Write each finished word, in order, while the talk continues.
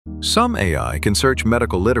Some AI can search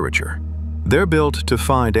medical literature. They're built to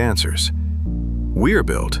find answers. We're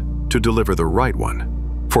built to deliver the right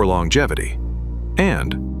one, for longevity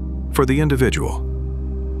and for the individual.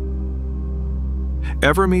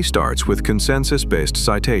 EverMe starts with consensus-based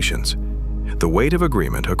citations, the weight of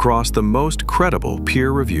agreement across the most credible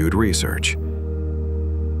peer-reviewed research.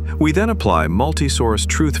 We then apply multi-source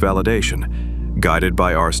truth validation, guided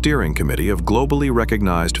by our steering committee of globally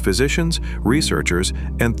recognized physicians, researchers,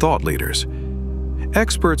 and thought leaders.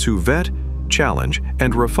 Experts who vet, challenge,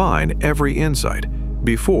 and refine every insight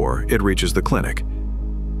before it reaches the clinic.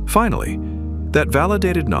 Finally, that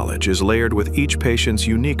validated knowledge is layered with each patient's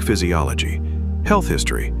unique physiology, health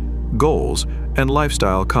history, goals, and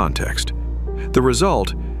lifestyle context. The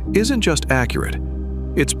result isn't just accurate,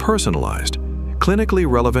 it's personalized, clinically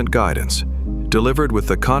relevant guidance, delivered with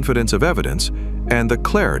the confidence of evidence and the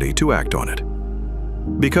clarity to act on it.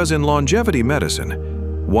 Because in longevity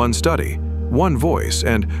medicine, one study, one voice,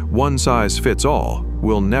 and one size fits all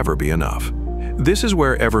will never be enough. This is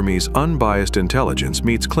where EverMe's unbiased intelligence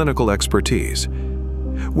meets clinical expertise,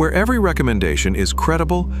 where every recommendation is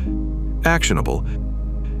credible, actionable,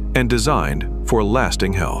 and designed for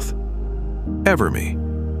lasting health.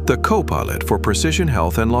 EverMe, the co-pilot for precision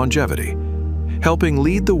health and longevity, helping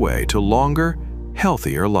lead the way to longer,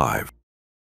 healthier lives.